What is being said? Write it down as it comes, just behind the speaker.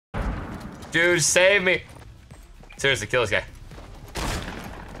Dude, save me. Seriously, kill this guy.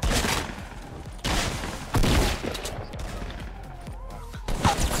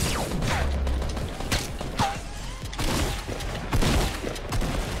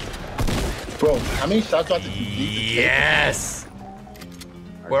 Bro, how many shots do I have to complete? Yes!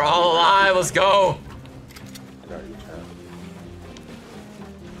 We're all alive, let's go!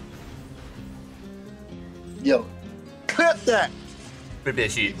 Yo, clip that! Clip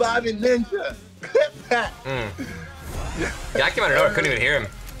that shit. Bobby Ninja! Clip that! Yeah, I came out of nowhere, couldn't even hear him.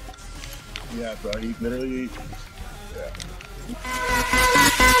 Yeah, bro, he literally...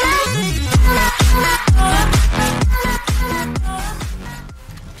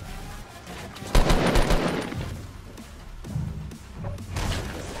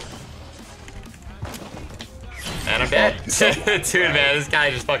 And I'm dead. Dude, man, this guy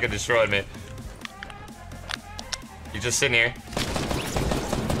just fucking destroyed me. You're just sitting here.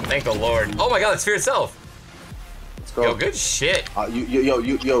 Thank the Lord. Oh my god, it's fear itself. Let's go. Yo, good shit.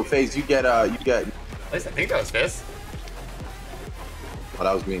 Yo, FaZe, you get. At least I think that was Fizz. Oh,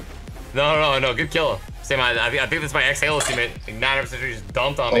 that was me. No, good kill. Same, I think this is my ex-Halo teammate. Like 9% sure he just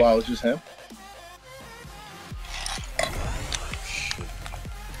dumped on me. Oh, wow, it was just him?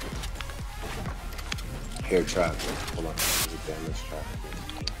 Here, trap. Hold on. There's a damage trap.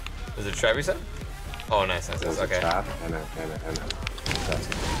 Is it a trap you said? Oh, nice. There's Okay. a trap and a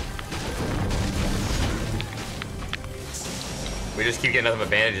We just keep getting nothing but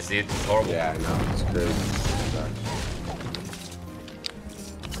bandages, dude. It's horrible. Yeah, I know. It's crazy.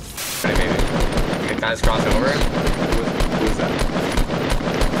 Okay, maybe. You can guys cross over. Who is that?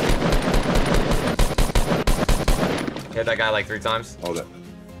 Hit that guy like 3 times. Hold it.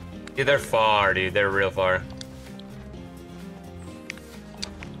 Dude, they're far, dude. They're real far.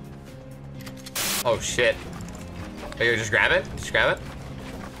 Oh, shit. Oh, yo, just grab it. Just grab it.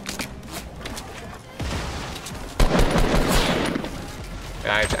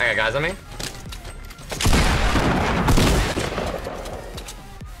 I got guys on me.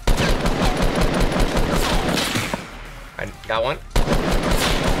 I got one.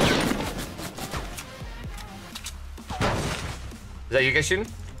 Is that you guys shooting?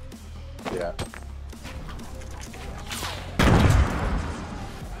 Yeah.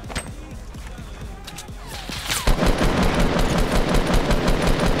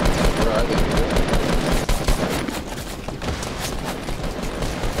 Where are they?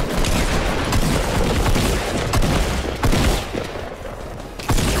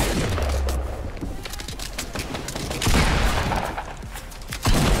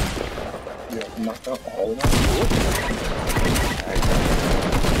 Yeah, knocked out all of them.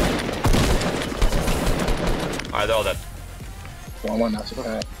 Alright, they're all dead. One not so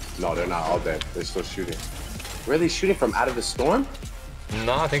bad. No, they're not all dead. They're still shooting. Where are they shooting from? Out of the storm?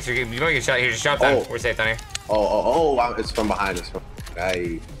 No, I think you might get shot here. Just drop down. Oh. We're safe down here. Oh, wow, it's from behind. It's from...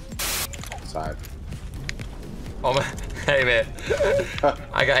 Hey. Sorry. Oh my, hey man.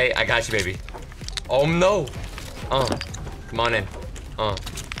 I got you, baby. Oh no. Come on in. I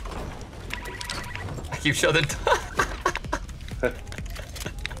keep showing the.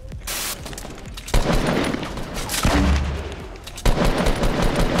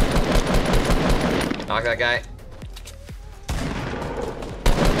 Knock that guy.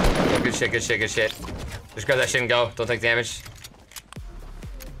 Oh, good shit. Just grab that shit and go. Don't take damage.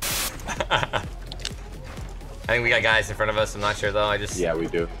 I think we got guys in front of us. I'm not sure though. Yeah, we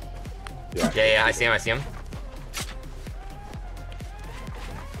do. Yeah. I see him.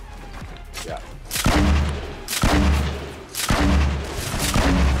 Yeah.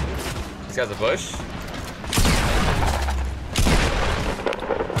 This guy's a bush.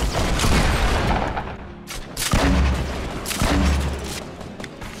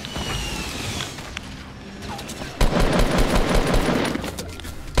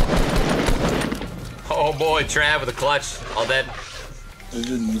 Oh boy, Trav with a clutch. All dead. He's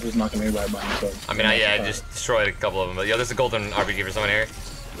just knocking everybody by himself. I mean, I just destroyed a couple of them. But yo, there's a golden RPG for someone here.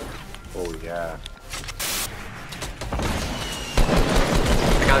 Oh, yeah.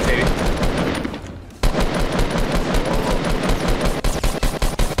 I got it, baby.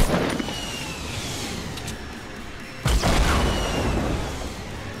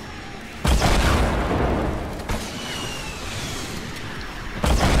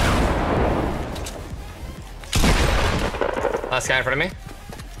 Last guy in front of me.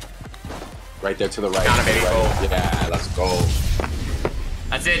 Right there to the right. Got him, baby. Right. Yeah, let's go.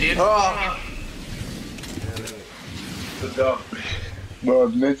 That's it, dude. Oh. Let's go.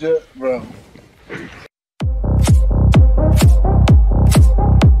 Bro, Ninja, bro.